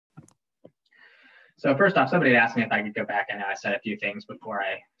So first off, somebody asked me if I could go back. I know I said a few things before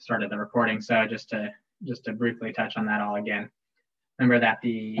I started the recording. So just to briefly touch on that all again. Remember that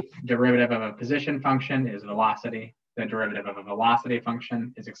the derivative of a position function is velocity. The derivative of a velocity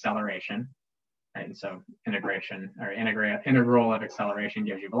function is acceleration. Right? And so integral of acceleration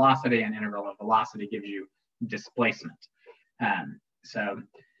gives you velocity, and integral of velocity gives you displacement.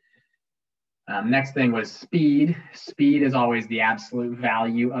 Next thing was speed. Speed is always the absolute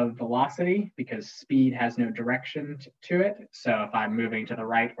value of velocity because speed has no direction to it. So if I'm moving to the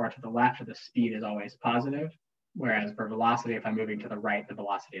right or to the left, the speed is always positive. Whereas for velocity, if I'm moving to the right, the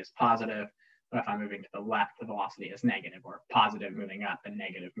velocity is positive. But if I'm moving to the left, the velocity is negative, or positive moving up and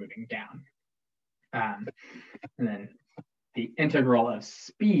negative moving down. And then the integral of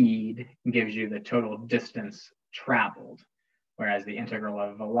speed gives you the total distance traveled, whereas the integral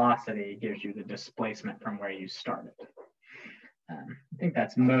of velocity gives you the displacement from where you started. I think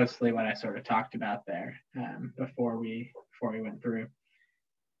that's mostly what I sort of talked about there before we went through.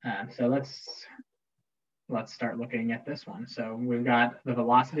 So let's start looking at this one. So we've got the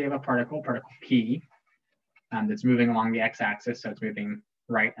velocity of a particle P, that's moving along the x-axis, so it's moving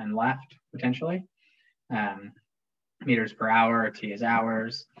right and left potentially. Meters per hour, T is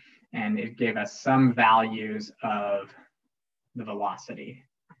hours, and it gave us some values of the velocity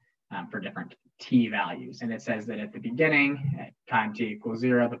for different T values. And it says that at the beginning, at time T equals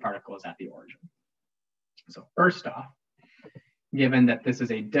 0, the particle is at the origin. So first off, given that this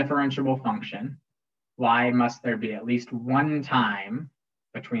is a differentiable function, why must there be at least one time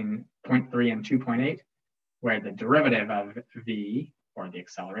between 0.3 and 2.8 where the derivative of v, or the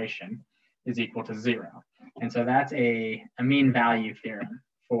acceleration, is equal to 0? And so that's a mean value theorem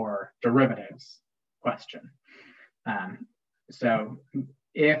for derivatives question. So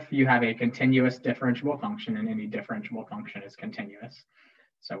if you have a continuous differentiable function, and any differentiable function is continuous,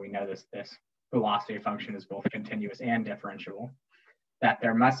 so we know this velocity function is both continuous and differentiable, that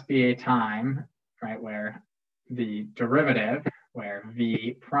there must be a time, right, where the derivative, where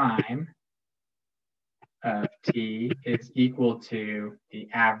v prime of t is equal to the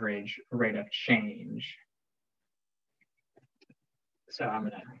average rate of change. So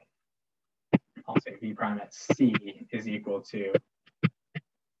I'll say v prime at c is equal to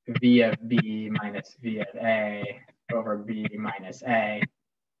v of b minus v of a over b minus a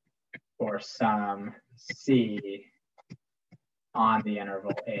for some c on the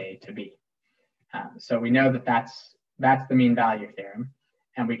interval a to b. So we know that that's the mean value theorem.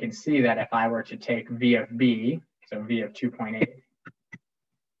 And we can see that if I were to take v of b, so v of 2.8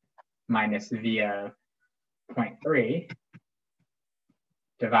 minus v of 0.3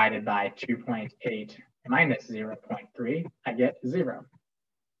 divided by 2.8 minus 0.3, I get 0.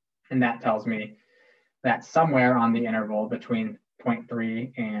 And that tells me that somewhere on the interval between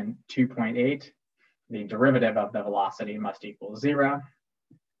 0.3 and 2.8, the derivative of the velocity must equal 0.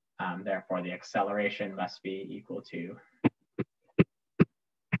 Therefore, the acceleration must be equal to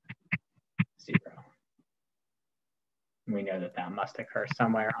 0. We know that that must occur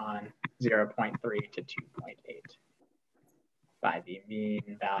somewhere on 0.3 to 2.8 by the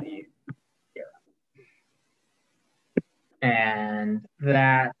mean value theorem. And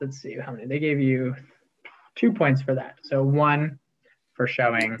that, let's see, how many? They gave you 2 points for that. So 1 for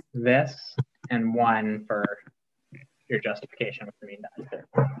showing this, and 1 for your justification with the mean value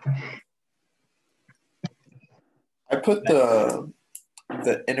theorem. I put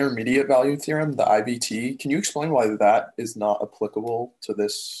the intermediate value theorem, the IVT. Can you explain why that is not applicable to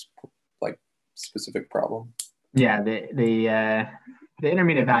this specific problem? Yeah, the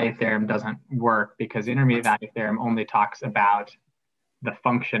intermediate value theorem doesn't work because the intermediate value theorem only talks about the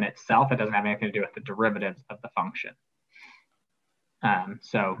function itself. It doesn't have anything to do with the derivatives of the function.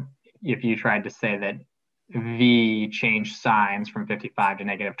 So if you tried to say that v changed signs from 55 to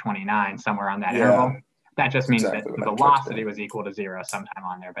negative 29 somewhere on that interval, that just means that the velocity was equal to 0 sometime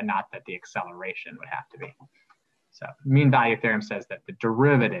on there, but not that the acceleration would have to be. So mean value theorem says that the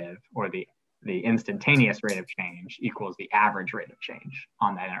derivative, or the instantaneous rate of change, equals the average rate of change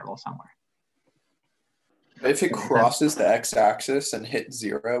on that interval somewhere. If it crosses the x-axis and hit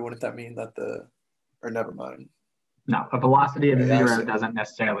 0, wouldn't that mean that or never mind. No, a velocity of 0 doesn't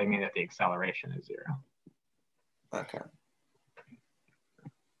necessarily mean that the acceleration is 0. Okay.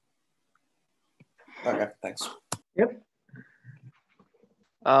 Okay, thanks. Yep.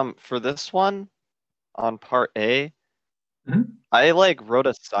 For this one, on part A, I wrote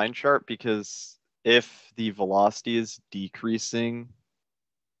a sign chart because if the velocity is decreasing,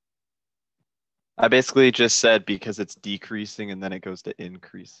 I basically just said because it's decreasing and then it goes to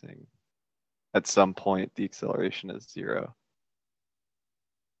increasing. At some point, the acceleration is 0.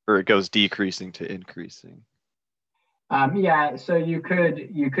 or it goes decreasing to increasing. Yeah, so you could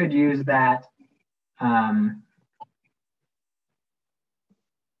use that.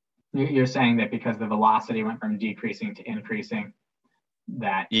 You're saying that because the velocity went from decreasing to increasing,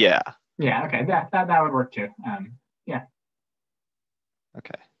 that yeah, okay, that would work too. Yeah.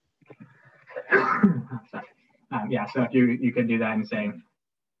 Okay. Sorry. Yeah, so if you could do that and saying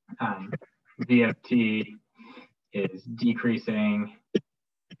v of t is decreasing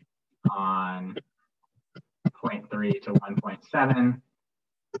on 0.3 to 1.7,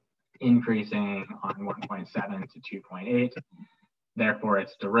 increasing on 1.7 to 2.8. Therefore,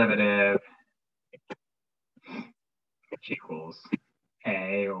 its derivative, which equals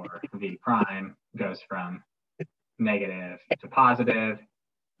a or v prime, goes from negative to positive.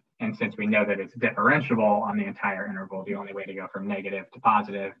 And since we know that it's differentiable on the entire interval, the only way to go from negative to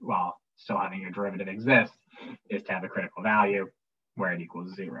positive while still having your derivative exist is to have a critical value where it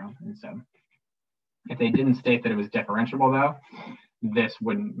equals 0. And so if they didn't state that it was differentiable, though, this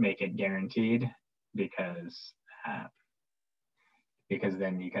wouldn't make it guaranteed because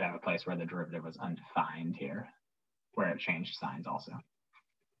then you could have a place where the derivative was undefined here, where it changed signs also.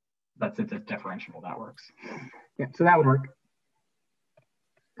 But since it's differentiable, that works. Yeah, so that would work.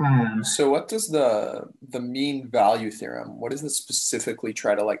 So what does the mean value theorem, what does it specifically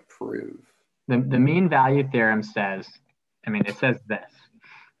try to like prove? The mean value theorem says, it says this.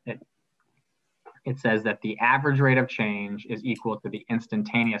 It says that the average rate of change is equal to the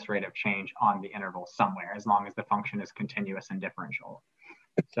instantaneous rate of change on the interval somewhere, as long as the function is continuous and differential.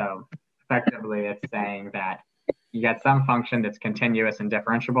 So effectively, it's saying that you get some function that's continuous and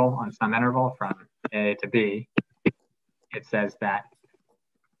differentiable on some interval from A to B. It says that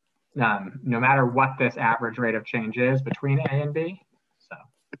no matter what this average rate of change is between A and B, so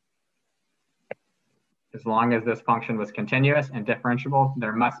as long as this function was continuous and differentiable,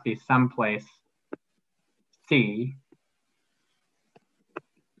 there must be some place C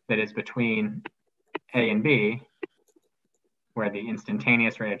that is between A and B where the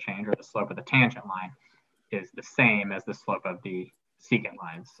instantaneous rate of change, or the slope of the tangent line, is the same as the slope of the secant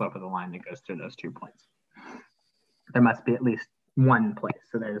line, slope of the line that goes through those 2 points. There must be at least one place.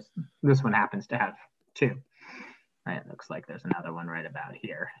 So this one happens to have 2. Right? It looks like there's another one right about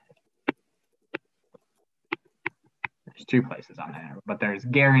here. There's 2 places on that interval, but there's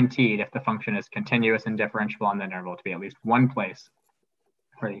guaranteed, if the function is continuous and differentiable on the interval, to be at least one place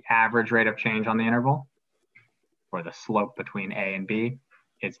where the average rate of change on the interval, or the slope between A and B,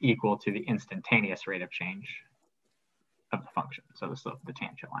 is equal to the instantaneous rate of change of the function. So the slope of the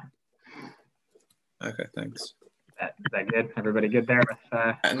tangent line. Okay, thanks. Is that good? Everybody good there?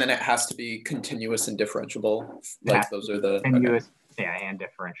 And then it has to be continuous and differentiable. Like those are the continuous, okay. Yeah, and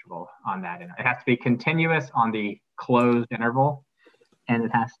differentiable on that. It has to be continuous on the closed interval, and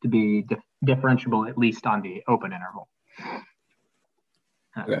it has to be differentiable at least on the open interval.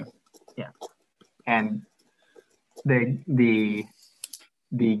 Okay. Yeah, and the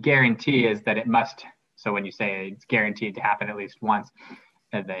guarantee is that it must. So when you say it's guaranteed to happen at least once,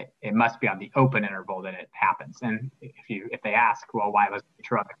 that it must be on the open interval that it happens. And if they ask, well, why was it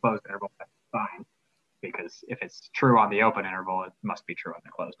true on the closed interval? That's fine, because if it's true on the open interval, it must be true on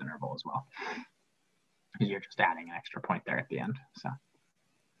the closed interval as well. Because you're just adding an extra point there at the end. So,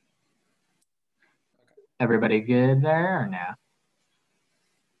 everybody good there or no?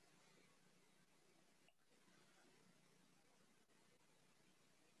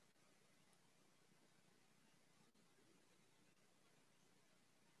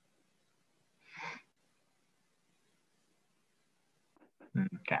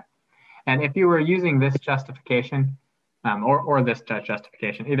 Okay. And if you were using this justification, or this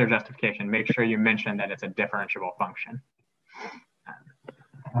justification, either justification, make sure you mention that it's a differentiable function.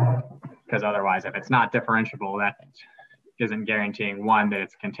 Because otherwise, if it's not differentiable, that isn't guaranteeing, 1, that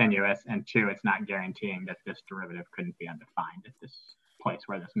it's continuous, and 2, it's not guaranteeing that this derivative couldn't be undefined at this place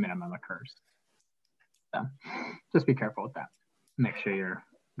where this minimum occurs. So just be careful with that. Make sure you're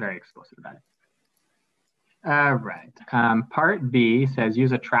very explicit about it. All right. Part B says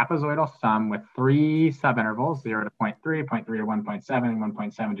use a trapezoidal sum with 3 subintervals, 0 to 0.3, 0.3 to 1.7, and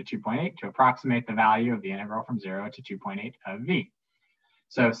 1.7 to 2.8 to approximate the value of the integral from 0 to 2.8 of V.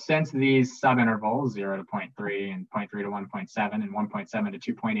 So since these subintervals, 0 to 0.3 and 0.3 to 1.7 and 1.7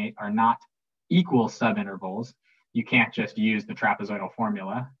 to 2.8 are not equal subintervals, you can't just use the trapezoidal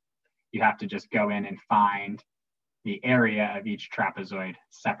formula. You have to just go in and find the area of each trapezoid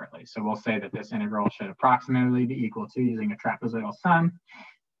separately. So we'll say that this integral should approximately be equal to, using a trapezoidal sum,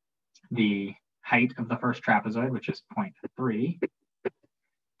 the height of the first trapezoid, which is 0.3,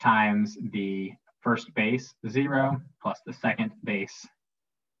 times the first base, 0, plus the second base,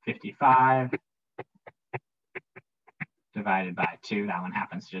 55 divided by 2. That one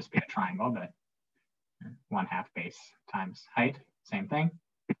happens to just be a triangle, but 1/2 base times height, same thing.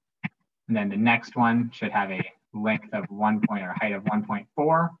 And then the next one should have a length of 1 point or height of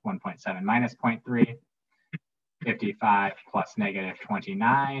 1.4, 1.7 minus 0.3, 55 plus negative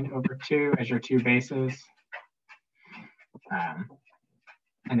 29 over 2 as your two bases.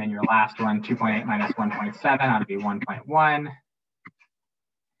 And then your last one, 2.8 minus 1.7 ought to be 1.1.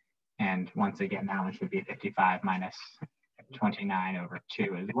 And once again, that one should be 55 minus 29 over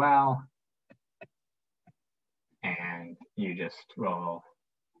 2 as well. And you just will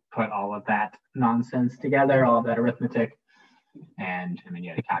put all of that nonsense together, all of that arithmetic. And I mean,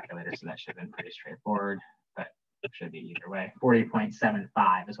 you had a calculator, so that should have been pretty straightforward, but it should be either way.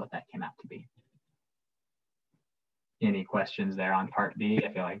 40.75 is what that came out to be. Any questions there on part B?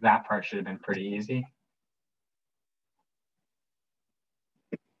 I feel like that part should have been pretty easy.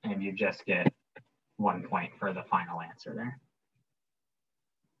 And you just get 1 point for the final answer there.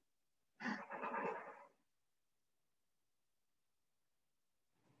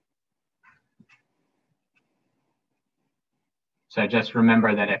 So just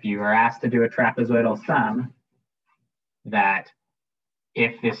remember that if you are asked to do a trapezoidal sum, that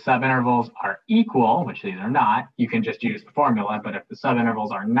if the subintervals are equal, which these are not, you can just use the formula. But if the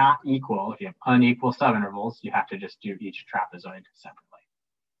subintervals are not equal, if you have unequal subintervals, you have to just do each trapezoid separately.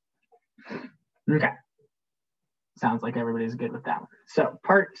 Okay. Sounds like everybody's good with that one. So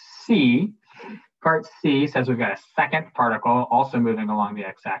part C says we've got a second particle also moving along the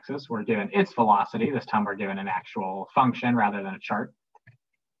x-axis. We're given its velocity. This time we're given an actual function rather than a chart.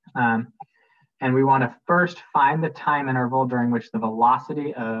 And we want to first find the time interval during which the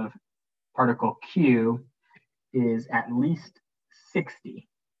velocity of particle Q is at least 60.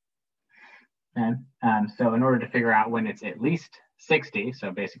 Okay? So in order to figure out when it's at least 60,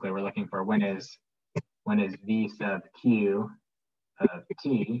 so basically we're looking for when is V sub Q of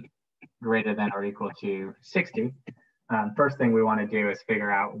T greater than or equal to 60. First thing we want to do is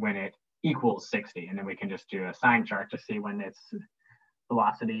figure out when it equals 60, and then we can just do a sign chart to see when its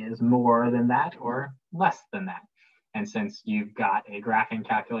velocity is more than that or less than that. And since you've got a graphing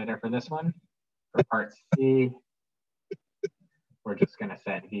calculator for this one, for part C, we're just going to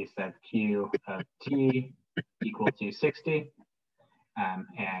set V sub Q of T equal to 60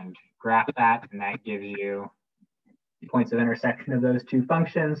 and graph that, and that gives you points of intersection of those two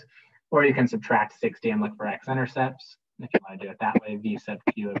functions. Or you can subtract 60 and look for x-intercepts. If you want to do it that way, V sub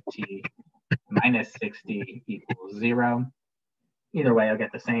Q of T minus 60 equals 0. Either way, you'll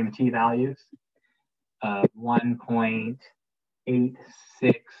get the same T values of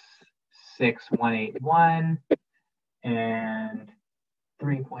 1.866181 and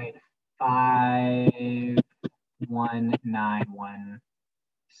 3.519174.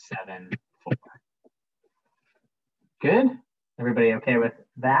 Good? Everybody okay with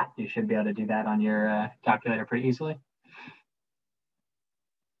that? You should be able to do that on your calculator pretty easily.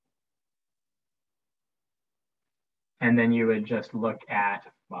 And then you would just look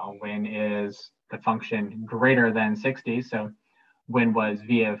at, well, when is the function greater than 60? So when was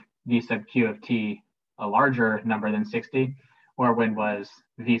V sub Q of T a larger number than 60? Or when was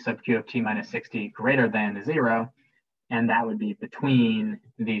V sub Q of T minus 60 greater than 0? And that would be between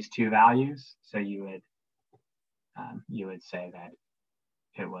these two values. So you would say that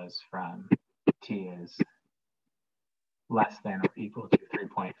it was from T is less than or equal to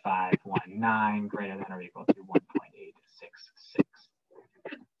 3.519, greater than or equal to 1.866.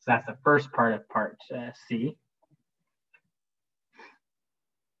 So that's the first part of part C,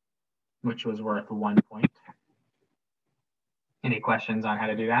 which was worth 1 point. Any questions on how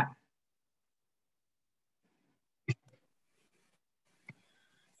to do that?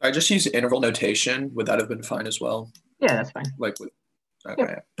 I just use interval notation. Would that have been fine as well? Yeah, that's fine. Like with, okay.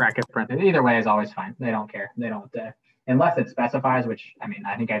 Yep. Brackets, parentheses. Either way is always fine. They don't care. They don't, unless it specifies, which, I mean,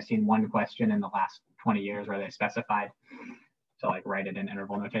 I think I've seen one question in the last 20 years where they specified to like write it in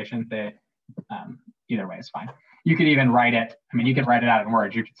interval notation. Either way is fine. You could even write it, I mean, you could write it out in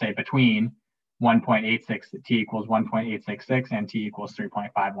words. You could say between 1.86, T equals 1.866 and T equals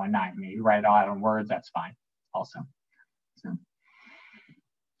 3.519. I mean, you write it all out in words, that's fine also. So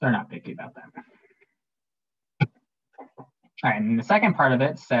they're not picky about that. All right, and the second part of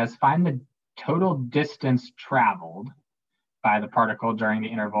it says find the total distance traveled by the particle during the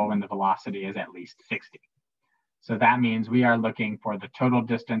interval when the velocity is at least 60. So that means we are looking for the total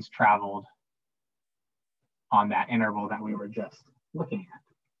distance traveled on that interval that we were just looking at.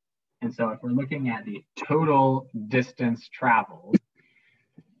 And so if we're looking at the total distance traveled,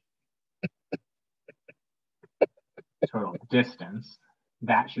 total distance,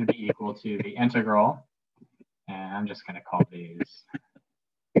 that should be equal to the integral, and I'm just going to call these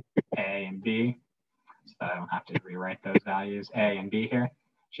A and B, so I don't have to rewrite those values. A and B here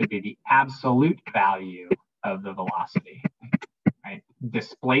should be the absolute value of the velocity, right?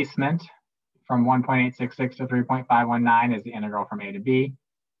 Displacement from 1.866 to 3.519 is the integral from A to B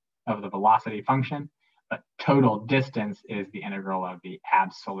of the velocity function, but total distance is the integral of the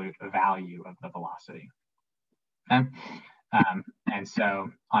absolute value of the velocity. Okay? And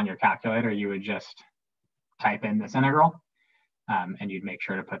so on your calculator, you would just type in this integral, and you'd make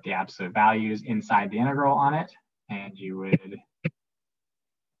sure to put the absolute values inside the integral on it, and you would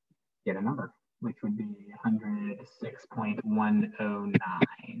get a number, which would be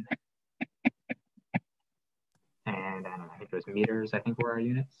 106.109. And I don't know, I think it was meters, I think were our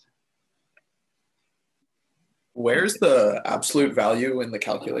units. Where's the absolute value in the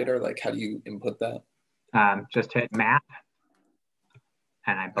calculator? Like, how do you input that? Just hit map.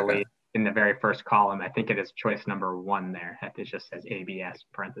 And I believe in the very first column, I think it is choice number 1 there. It just says ABS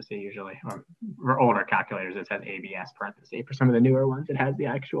parenthesis usually. Or for older calculators, it says ABS parenthesis. For some of the newer ones, it has the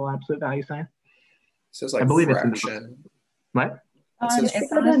actual absolute value sign. It says like I believe fraction. What?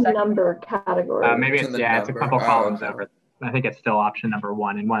 It's in the number category. Maybe it's it's a couple columns over. I think it's still option number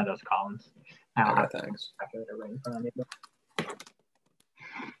 1 in one of those columns. Thanks.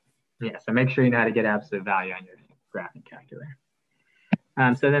 Yeah, so make sure you know how to get absolute value on your graphing calculator.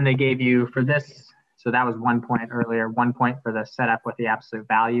 So then they gave you for this, so that was 1 point earlier, 1 point for the setup with the absolute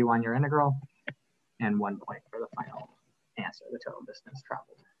value on your integral, and 1 point for the final answer, the total distance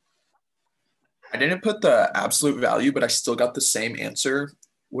traveled. I didn't put the absolute value, but I still got the same answer.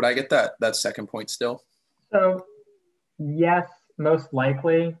 Would I get that second point still? So yes, most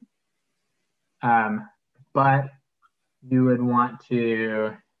likely, but you would want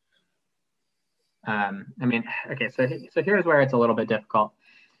to, so here's where it's a little bit difficult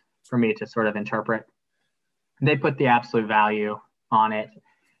for me to sort of interpret. They put the absolute value on it.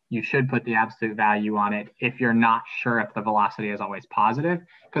 You should put the absolute value on it if you're not sure if the velocity is always positive,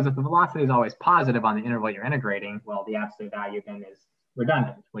 because if the velocity is always positive on the interval you're integrating, well, the absolute value then is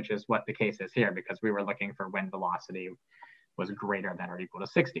redundant, which is what the case is here, because we were looking for when velocity was greater than or equal to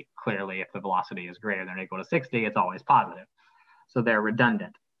 60. Clearly, if the velocity is greater than or equal to 60, it's always positive. So they're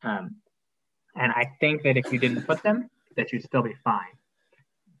redundant. And I think that if you didn't put them, that you'd still be fine.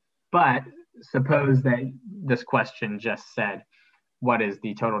 But suppose that this question just said, what is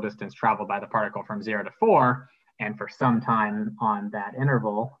the total distance traveled by the particle from 0 to 4? And for some time on that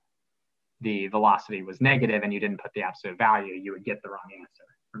interval, the velocity was negative and you didn't put the absolute value, you would get the wrong answer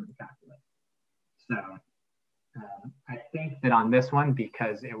from the calculator. So I think that on this one,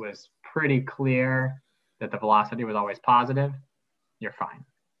 because it was pretty clear that the velocity was always positive, you're fine.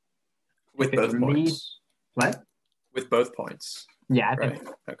 With both points. What? With both points. Yeah, I right. think.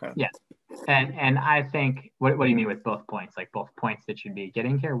 Okay. Yeah. And I think, what do you mean with both points? Like both points that you'd be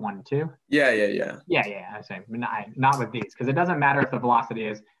getting here, 1 and 2? Yeah. I'm saying not with these, because it doesn't matter if the velocity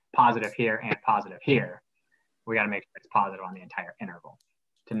is positive here and positive here. We got to make sure it's positive on the entire interval.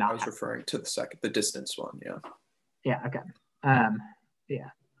 I was referring to the distance one. Yeah. Yeah. Okay. Yeah.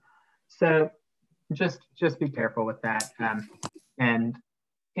 So just be careful with that. And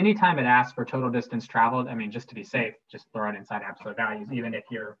anytime it asks for total distance traveled, I mean, just to be safe, just throw it inside absolute values, even if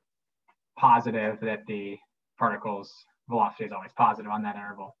you're positive that the particle's velocity is always positive on that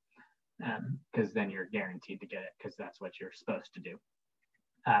interval, because then you're guaranteed to get it, because that's what you're supposed to do.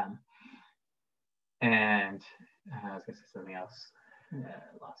 And I was going to say something else.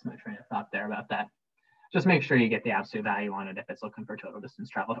 Lost my train of thought there about that. Just make sure you get the absolute value on it if it's looking for total distance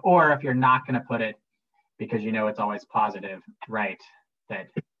traveled. Or if you're not going to put it because you know it's always positive, right? That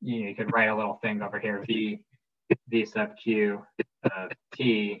you could write a little thing over here, v sub q of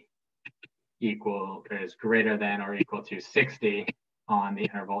t is greater than or equal to 60 on the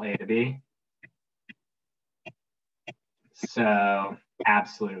interval a to b. So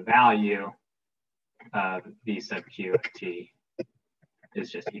absolute value of v sub q of t is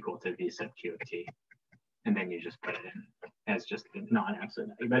just equal to v sub q of t. And then you just put it in as just the non-absolute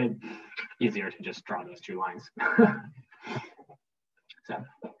value, but it's easier to just draw those two lines. So,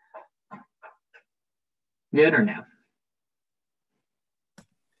 good or no?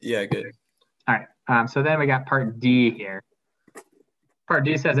 Yeah, good. All right, so then we got part D here. Part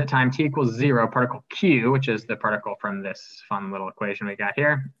D says at time t equals 0, particle Q, which is the particle from this fun little equation we got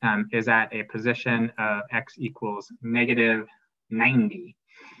here, is at a position of x equals negative 90.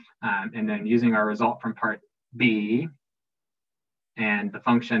 And then using our result from part B and the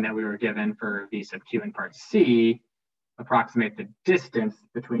function that we were given for v sub q in part C, approximate the distance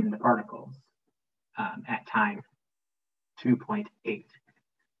between the particles at time 2.8.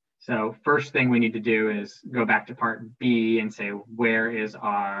 So first thing we need to do is go back to part B and say, where is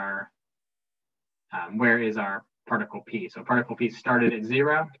our particle P? So particle P started at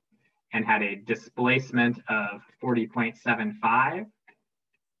 0 and had a displacement of 40.75.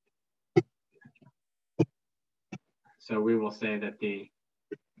 So we will say that the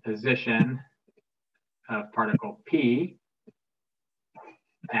position of particle P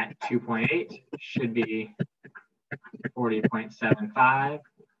at 2.8 should be 40.75,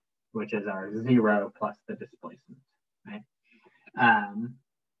 which is our 0 plus the displacement, right?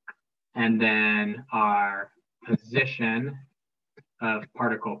 And then our position of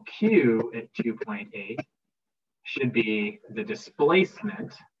particle Q at 2.8 should be the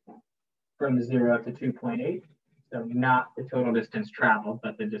displacement from 0 to 2.8. So not the total distance traveled,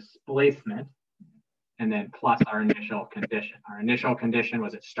 but the displacement, and then plus our initial condition. Our initial condition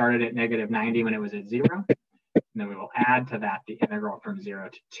was it started at -90 when it was at 0. And then we will add to that the integral from 0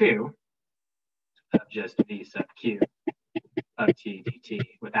 to 2 of just v sub q of t dt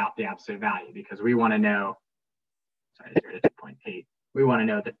without the absolute value, because we want to know, sorry, 0 to 2.8, we want to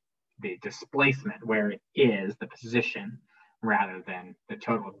know the displacement, where it is, the position, rather than the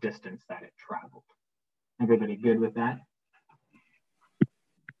total distance that it traveled. Everybody good with that?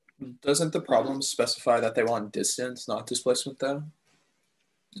 Doesn't the problem specify that they want distance, not displacement, though?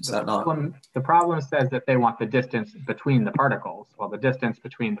 Is that not? The problem says that they want the distance between the particles. Well, the distance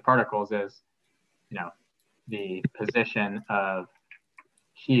between the particles is, you know, the position of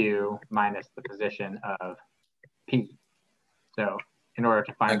Q minus the position of P. So in order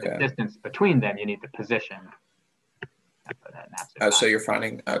to find the distance between them, you need the position. So you're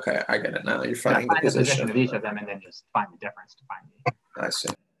finding, okay, I get it now. You're finding the position of each of them and then just find the difference to find the. I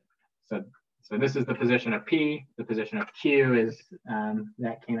see. So this is the position of P. The position of Q is,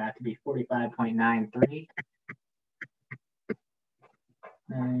 that came out to be 45.93.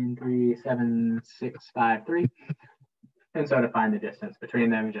 937,653. And so to find the distance between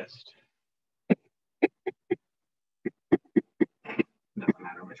them, just doesn't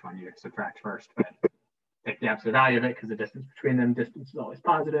matter which one you subtract first, but take the absolute value of it because the distance between them, distance is always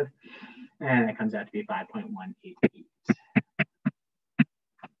positive, and it comes out to be 5.188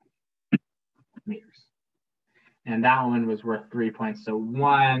 meters. And that one was worth 3 points. So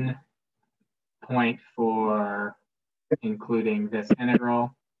 1 point for including this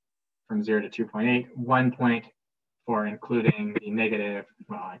integral from 0 to 2.8, 1 point for including the negative,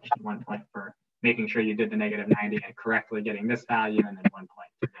 well, actually 1 point for making sure you did the -90 and correctly getting this value, and then 1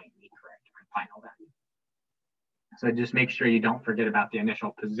 point for getting the correct final value. So just make sure you don't forget about the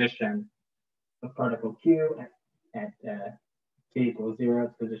initial position of particle Q at t equals 0.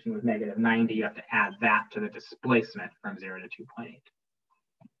 Its position was -90. You have to add that to the displacement from 0 to 2.8.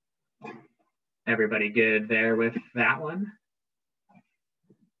 Everybody good there with that one?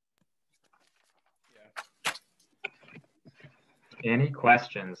 Yeah. Any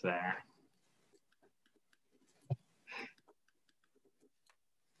questions there?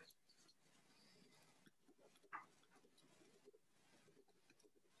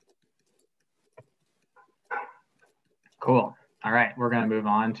 Cool. All right, we're going to move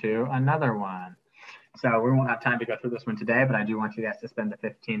on to another one. So we won't have time to go through this one today, but I do want you guys to spend the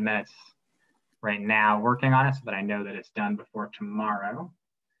 15 minutes right now working on it so that I know that it's done before tomorrow.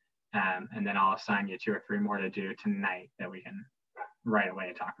 And then I'll assign you 2 or 3 more to do tonight that we can right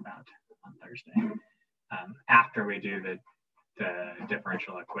away talk about on Thursday after we do the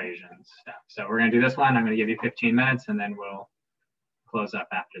differential equations stuff. So we're going to do this one. I'm going to give you 15 minutes and then we'll close up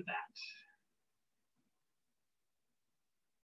after that.